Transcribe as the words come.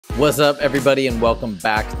What's up, everybody, and welcome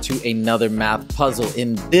back to another math puzzle.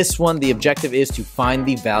 In this one, the objective is to find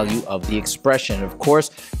the value of the expression. Of course,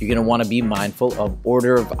 you're going to want to be mindful of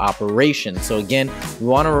order of operation. So again, we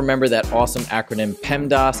want to remember that awesome acronym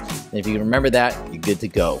PEMDAS, and if you remember that, you're good to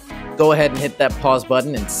go. Go ahead and hit that pause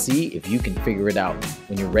button and see if you can figure it out.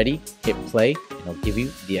 When you're ready, hit play, and I'll give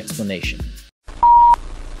you the explanation.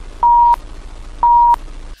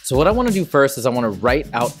 So what I want to do first is I want to write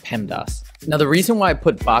out PEMDAS. Now, the reason why I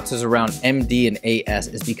put boxes around MD and AS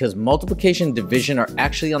is because multiplication and division are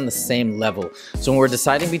actually on the same level. So when we're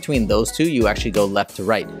deciding between those two, you actually go left to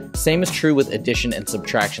right. Same is true with addition and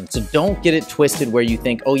subtraction. So don't get it twisted where you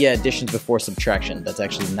think, oh yeah, addition's before subtraction. That's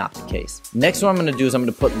actually not the case. Next, what I'm going to do is I'm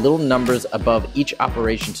going to put little numbers above each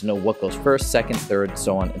operation to know what goes first, second, third,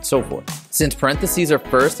 so on and so forth. Since parentheses are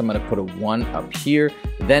first, I'm going to put a 1 up here.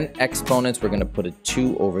 Then exponents, we're going to put a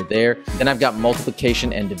 2 over there. Then I've got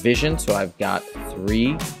multiplication and division. So I've got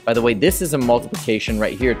 3. By the way, this is a multiplication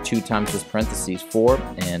right here. 2 times this parentheses, 4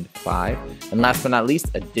 and 5. And last but not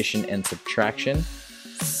least, addition and subtraction,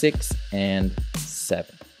 6 and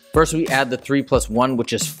 7. First, we add the 3 plus 1,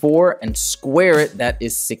 which is 4, and square it, that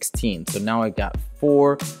is 16. So now I've got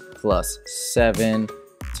 4 plus 7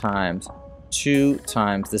 times 2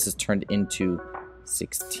 times, this is turned into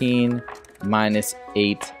 16 minus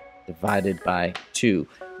 8 divided by 2.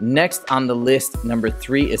 Next on the list, number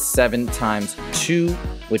 3 is 7 times 2,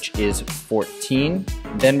 which is 14.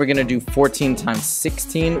 Then we're going to do 14 times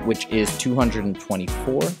 16, which is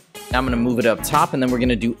 224. Now I'm going to move it up top, and then we're going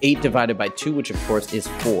to do 8 divided by 2, which of course is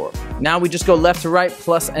 4. Now we just go left to right,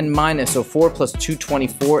 plus and minus. So 4 plus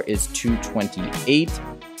 224 is 228,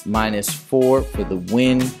 minus 4 for the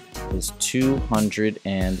win is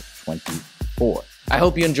 224. I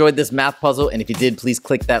hope you enjoyed this math puzzle, and if you did, please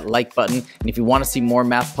click that like button. And if you want to see more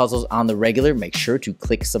math puzzles on the regular, make sure to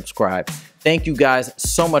click subscribe. Thank you guys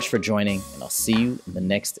so much for joining, and I'll see you in the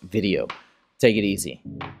next video. Take it easy.